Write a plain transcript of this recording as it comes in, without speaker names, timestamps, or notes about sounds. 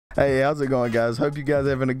Hey, how's it going, guys? Hope you guys are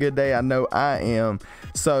having a good day. I know I am.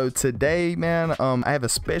 So today, man, I have a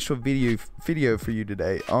special video for you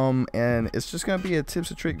today. And it's just gonna be a tips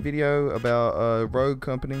and trick video about Rogue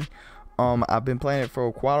Company. I've been playing it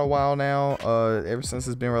for quite a while now, ever since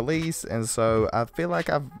it's been released, and so I feel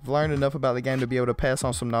like I've learned enough about the game to be able to pass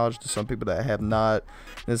on some knowledge to some people that have not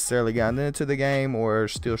necessarily gotten into the game or are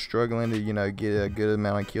still struggling to, get a good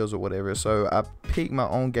amount of kills or whatever. So I picked my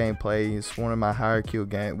own gameplay. It's one of my higher kill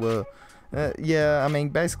games. Well, yeah, I mean,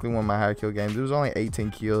 basically one of my higher kill games. It was only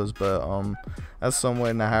 18 kills, but that's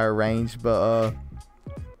somewhat in the higher range. But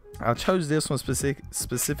I chose this one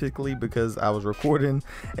specifically because I was recording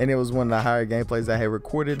and it was one of the higher gameplays I had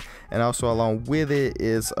recorded, and also along with it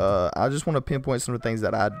is I just want to pinpoint some of the things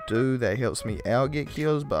that I do that helps me out get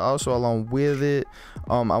kills, but also along with it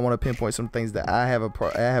I want to pinpoint some things that I have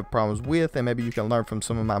problems with, and maybe you can learn from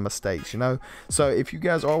some of my mistakes, So if you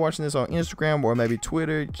guys are watching this on Instagram or maybe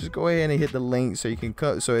Twitter, just go ahead and hit the link so you can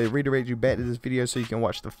so it redirects you back to this video so you can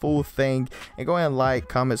watch the full thing, and go ahead and like,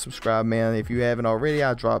 comment, subscribe, man. If you haven't already,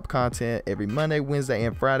 I drop content every Monday, Wednesday,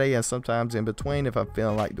 and Friday, and sometimes in between if I'm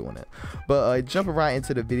feeling like doing it. But jumping right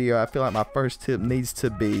into the video, I feel like my first tip needs to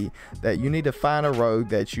be that you need to find a rogue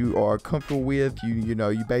that you are comfortable with.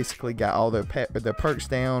 You basically got all their perks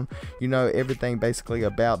down, everything basically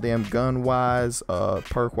about them, gun wise,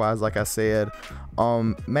 perk wise, like I said,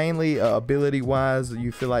 mainly ability wise,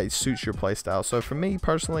 you feel like suits your playstyle. So for me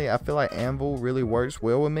personally, I feel like Anvil really works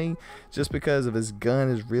well with me just because of his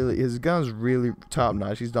gun's really top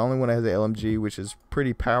notch. He's the only one that has an LMG, which is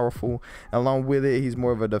pretty powerful. Along with it, he's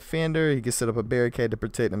more of a defender. He can set up a barricade to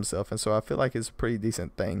protect himself, and so I feel like it's a pretty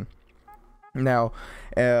decent thing. Now,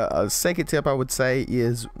 a second tip I would say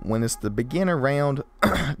is when it's the beginner round,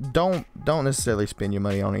 don't necessarily spend your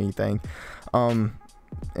money on anything.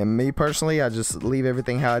 And me personally, I just leave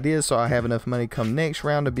everything how it is, so I have enough money come next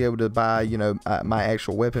round to be able to buy, my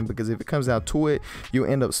actual weapon. Because if it comes down to it, you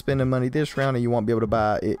end up spending money this round, and you won't be able to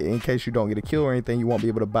buy, in case you don't get a kill or anything, you won't be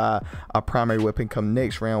able to buy a primary weapon come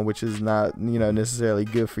next round, which is not, necessarily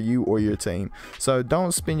good for you or your team. So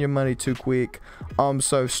don't spend your money too quick.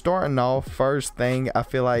 So starting off, first thing, I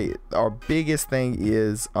feel like our biggest thing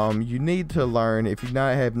is, you need to learn, if you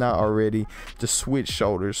have not already, to switch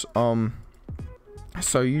shoulders.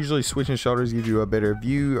 So usually switching shoulders gives you a better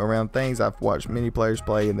view around things. I've watched many players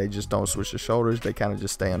play and they just don't switch the shoulders. They kind of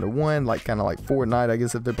just stay under one, kind of like Fortnite, I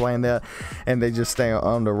guess, if they're playing that, and they just stay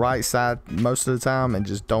on the right side most of the time and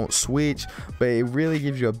just don't switch. But it really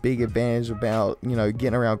gives you a big advantage about,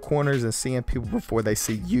 getting around corners and seeing people before they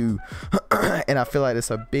see you. And I feel like it's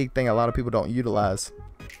a big thing a lot of people don't utilize.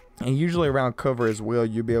 And usually around cover as well,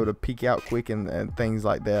 you'll be able to peek out quick and things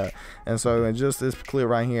like that. And so in just this clip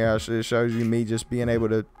right here, it shows you me just being able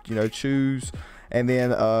to, choose. And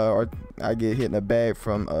then or I get hit in the back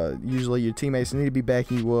from usually your teammates need to be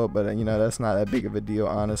backing you up, but that's not that big of a deal,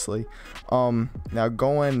 honestly. Now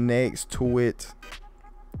going next to it,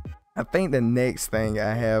 I think the next thing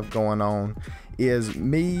I have going on is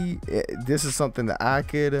this is something that I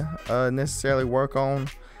could necessarily work on,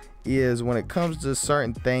 is when it comes to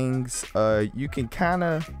certain things, you kind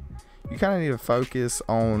of need to focus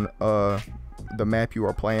on the map you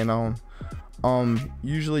are playing on.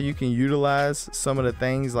 Usually you can utilize some of the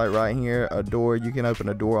things, like right here, a door. You can open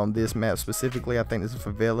a door on this map specifically. I think this is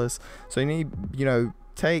favelas, so you need,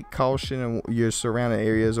 take caution in your surrounding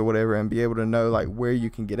areas or whatever, and be able to know like where you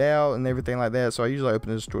can get out and everything like that. So I usually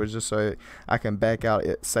open this door just so I can back out,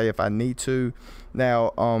 say, if I need to.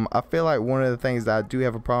 Now I feel like one of the things that I do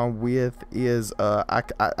have a problem with is I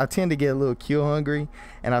tend to get a little kill hungry,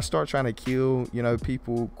 and I start trying to kill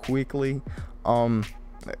people quickly,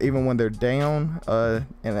 even when they're down,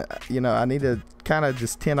 and I need to kind of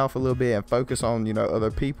just tend off a little bit and focus on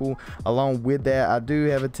other people. Along with that, I do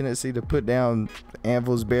have a tendency to put down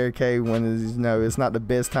Anvil's barricade when it's not the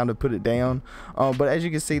best time to put it down, but as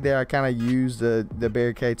you can see there, I kind of used the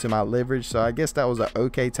barricade to my leverage, so I guess that was an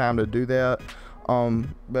okay time to do that,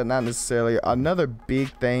 but not necessarily. Another big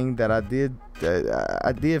thing that I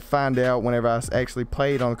did find out whenever I actually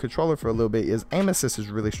played on the controller for a little bit is aim assist is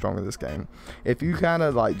really strong in this game. If you kind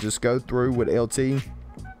of like just go through with LT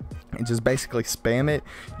and just basically spam it,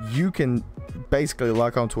 you can basically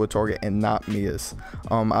lock onto a target and not miss.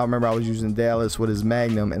 I remember I was using Dallas with his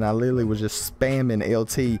Magnum, and I literally was just spamming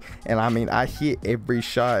LT, and I mean, I hit every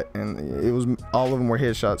shot, and it was all of them were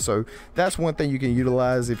headshots. So that's one thing you can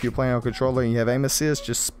utilize if you're playing on controller and you have aim assist.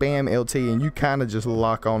 Just spam LT and you kind of just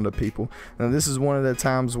lock on to people. Now this is one of the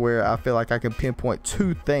times where I feel like I can pinpoint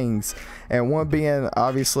two things, and one being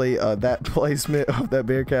obviously that placement of that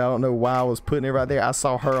barricade. I don't know why I was putting it right there. I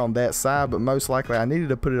saw her on that side, but most likely I needed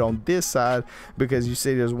to put it on this side because you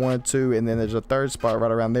see there's 1, 2, and then there's a third spot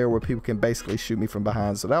right around there where people can basically shoot me from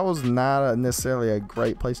behind. So that was not necessarily a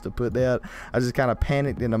great place to put that. I just kind of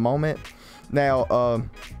panicked in the moment. Now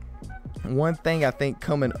one thing I think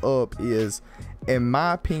coming up is, in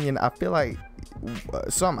my opinion, I feel like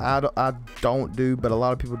something I don't do, but a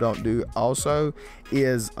lot of people don't do also,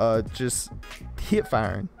 is just hip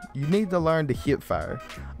firing. You need to learn to hip fire.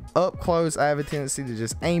 Up close, I have a tendency to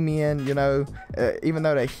just aim in, you know, even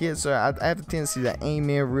though the hits are, I have a tendency to aim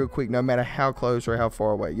in real quick no matter how close or how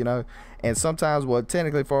far away, you know. And sometimes, well,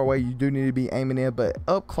 technically far away you do need to be aiming in, but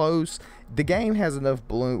up close, the game has enough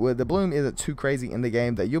bloom, well, the bloom isn't too crazy in the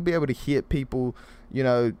game that you'll be able to hit people, you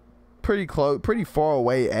know, pretty close, pretty far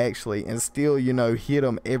away actually, and still, you know, hit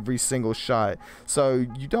them every single shot. So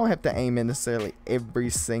you don't have to aim in necessarily every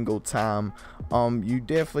single time. You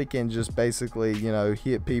definitely can just basically, you know,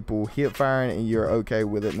 hit people, hip firing, and you're okay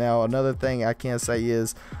with it. Now another thing I can say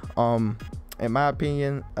is, in my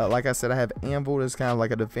opinion, like I said, I have Anvil that's kind of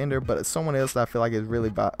like a defender, but someone else that I feel like is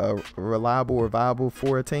really reliable or viable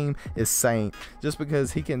for a team is Saint, just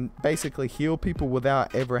because he can basically heal people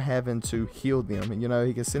without ever having to heal them. And, you know,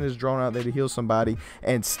 he can send his drone out there to heal somebody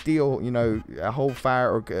and still, you know, hold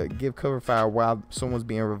fire or give cover fire while someone's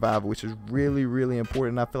being revived, which is really, really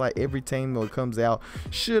important. I feel like every team that comes out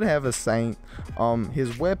should have a Saint.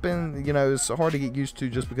 His weapon, you know, it's hard to get used to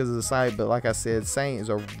just because of the sight, but like I said, Saint is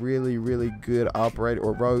a really, really good operator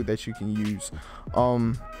or rogue that you can use.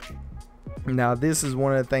 Now this is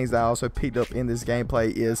one of the things that I also picked up in this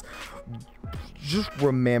gameplay is just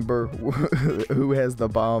remember who has the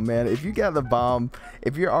bomb, man. If you got the bomb,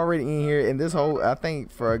 if you're already in here, and this whole, I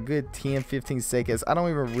think for a good 10-15 seconds I don't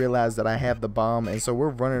even realize that I have the bomb, and so we're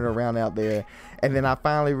running around out there, and then I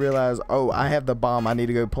finally realize, oh, I have the bomb, I need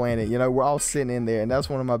to go plant it. You know, we're all sitting in there, and that's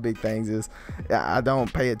one of my big things is I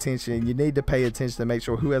don't pay attention. You need to pay attention to make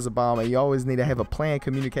sure who has a bomb, and you always need to have a plan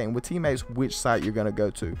communicating with teammates which site you're going to go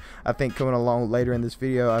to. I think coming along later in this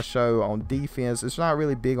video I show on defense, it's not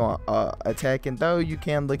really big on attacking, though you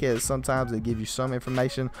can look at it sometimes and give you some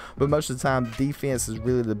information, but most of the time defense is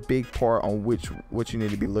really the big part on what you need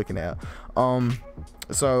to be looking at.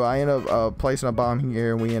 So I end up placing a bomb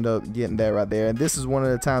here, and we end up getting that right there. And this is one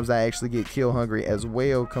of the times I actually get kill hungry as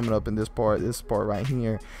well. Coming up in this part right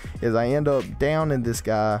here is I end up downing this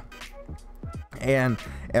guy, and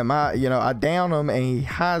I down him, and he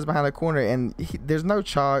hides behind a corner, and there's no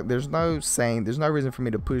chalk, there's no Saint, there's no reason for me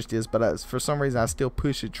to push this, but for some reason I still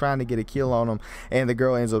push it, trying to get a kill on him, and the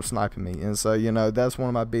girl ends up sniping me. And so, you know, that's one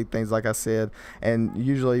of my big things, like I said, and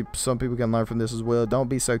usually some people can learn from this as well. Don't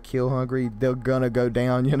be so kill hungry, they're gonna go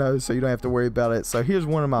down, you know, so you don't have to worry about it. So here's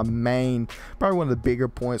one of my main, probably one of the bigger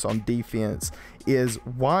points on defense is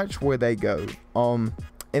watch where they go.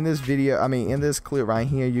 In this video, I mean in this clip right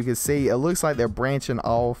here, you can see it looks like they're branching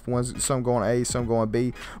off, some going A, some going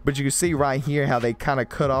B, but you can see right here how they kind of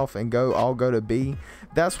cut off and all go to B.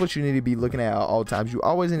 That's what you need to be looking at all times. You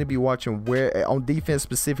always need to be watching where, on defense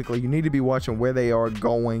specifically, you need to be watching where they are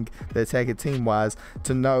going, the attacking team wise,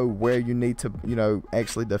 to know where you need to, you know,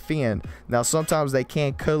 actually defend. Now sometimes they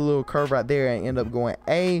can cut a little curve right there and end up going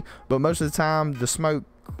A, but most of the time the smoke,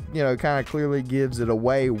 you know, kind of clearly gives it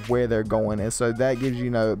away where they're going, and so that gives you,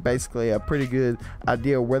 know, basically a pretty good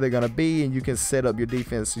idea of where they're going to be, and you can set up your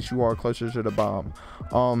defense since you are closer to the bomb.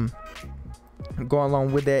 Going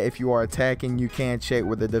along with that, if you are attacking, you can check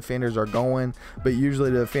where the defenders are going, but usually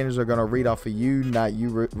the defenders are going to read off of you, not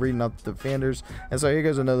you reading off the defenders. And so here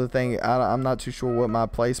goes another thing. I'm not too sure what my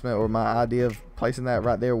placement or my idea of placing that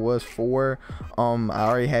right there was for. I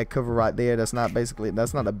already had cover right there. That's not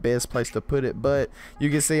the best place to put it, but you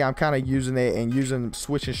can see I'm kind of using it and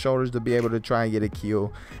switching shoulders to be able to try and get a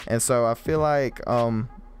kill. And so I feel like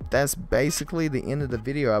that's basically the end of the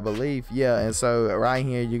video, I believe. Yeah, and so right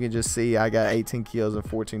here you can just see I got 18 kills and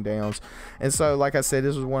 14 downs. And so like I said,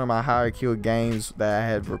 this was one of my higher kill games that I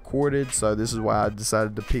had recorded, so this is why I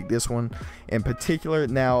decided to pick this one in particular.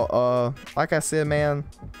 Now like I said, man,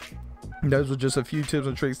 those were just a few tips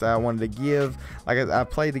and tricks that I wanted to give. Like I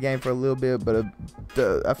played the game for a little bit, but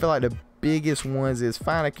I feel like the biggest ones is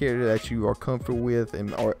find a character that you are comfortable with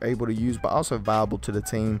and are able to use, but also viable to the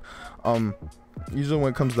team. Usually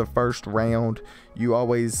when it comes to the first round, you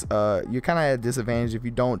always you're kind of at a disadvantage if you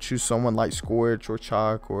don't choose someone like Scorch or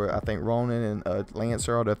Chalk, or I think Ronin and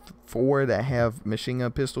Lancer are the 4 that have machine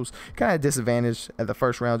gun pistols. Kind of disadvantage at the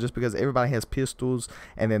first round just because everybody has pistols,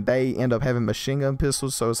 and then they end up having machine gun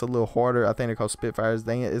pistols, so it's a little harder. I think they're called Spitfires.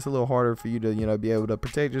 It's a little harder for you to, you know, be able to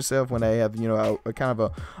protect yourself when they have, you know, a kind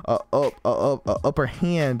of a upper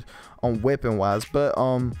hand on weapon wise. But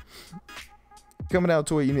coming down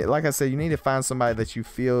to it, you need, like I said, you need to find somebody that you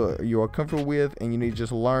feel you are comfortable with, and you need to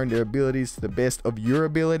just learn their abilities to the best of your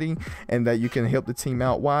ability, and that you can help the team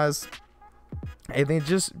out wise. And then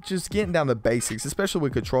just getting down to basics, especially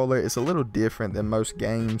with controller, it's a little different than most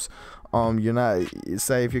games. You're not,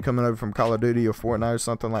 say if you're coming over from Call of Duty or Fortnite or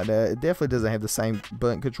something like that, it definitely doesn't have the same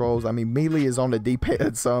button controls. I mean, melee is on the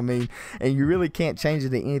D-pad, so I mean, and you really can't change it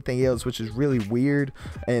to anything else, which is really weird.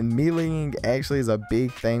 And meleeing actually is a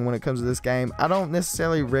big thing when it comes to this game. I don't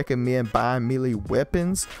necessarily recommend buying melee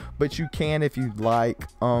weapons, but you can if you like.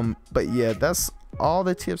 But yeah, that's all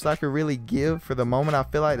the tips I could really give for the moment. I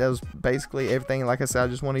feel like that was basically everything. Like I said, I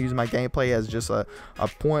just want to use my gameplay as just a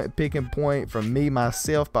picking point from me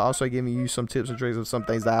myself, but also giving you some tips and tricks of some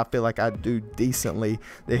things that I feel like I do decently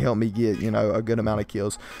that help me get, you know, a good amount of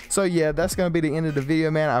kills. So yeah, that's gonna be the end of the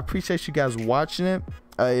video, man. I appreciate you guys watching it.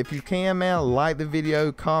 If you can, man, like the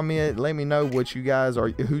video, comment, let me know what you guys are,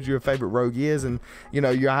 who's your favorite rogue is, and you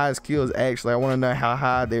know, your highest kills. Actually, I want to know how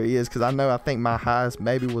high there is, because I think my highest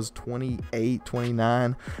maybe was 28,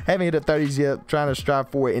 29. Haven't hit the 30s yet, trying to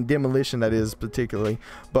strive for it in demolition, that is, particularly.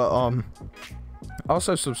 But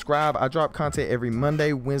also subscribe. I drop content every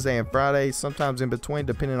Monday, Wednesday, and Friday, sometimes in between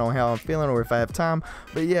depending on how I'm feeling or if I have time.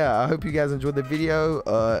 But yeah, I hope you guys enjoyed the video.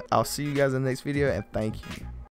 I'll see you guys in the next video, and thank you.